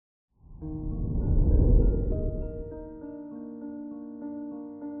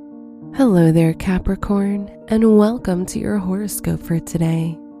Hello there, Capricorn, and welcome to your horoscope for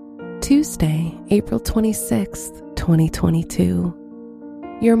today, Tuesday, April 26th,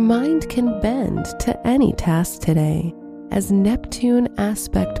 2022. Your mind can bend to any task today as Neptune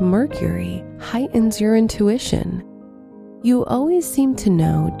aspect Mercury heightens your intuition. You always seem to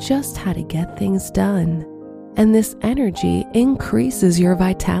know just how to get things done, and this energy increases your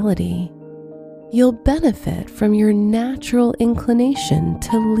vitality. You'll benefit from your natural inclination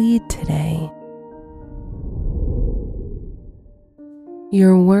to lead today.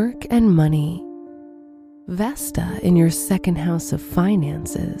 Your work and money. Vesta in your second house of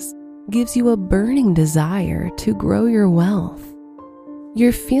finances gives you a burning desire to grow your wealth.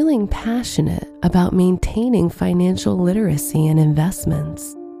 You're feeling passionate about maintaining financial literacy and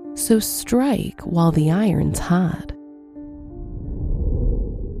investments, so strike while the iron's hot.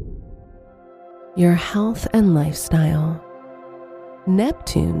 Your health and lifestyle.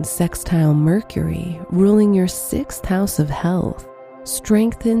 Neptune sextile Mercury, ruling your sixth house of health,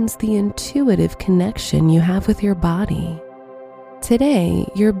 strengthens the intuitive connection you have with your body. Today,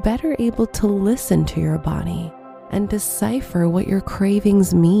 you're better able to listen to your body and decipher what your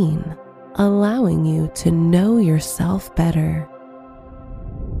cravings mean, allowing you to know yourself better.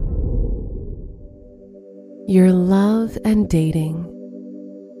 Your love and dating.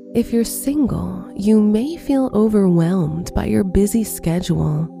 If you're single, you may feel overwhelmed by your busy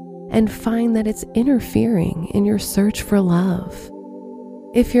schedule and find that it's interfering in your search for love.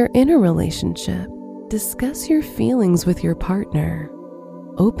 If you're in a relationship, discuss your feelings with your partner.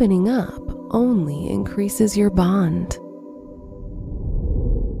 Opening up only increases your bond.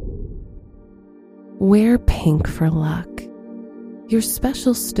 Wear pink for luck. Your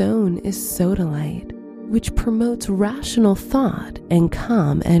special stone is sodalite, which promotes rational thought and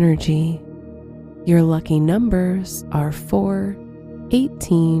calm energy. Your lucky numbers are 4,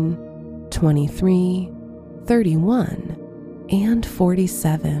 18, 23, 31, and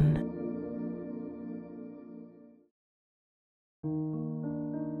 47.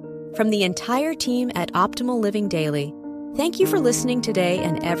 From the entire team at Optimal Living Daily, thank you for listening today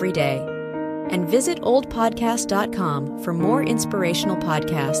and every day. And visit oldpodcast.com for more inspirational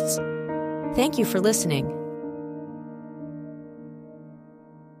podcasts. Thank you for listening.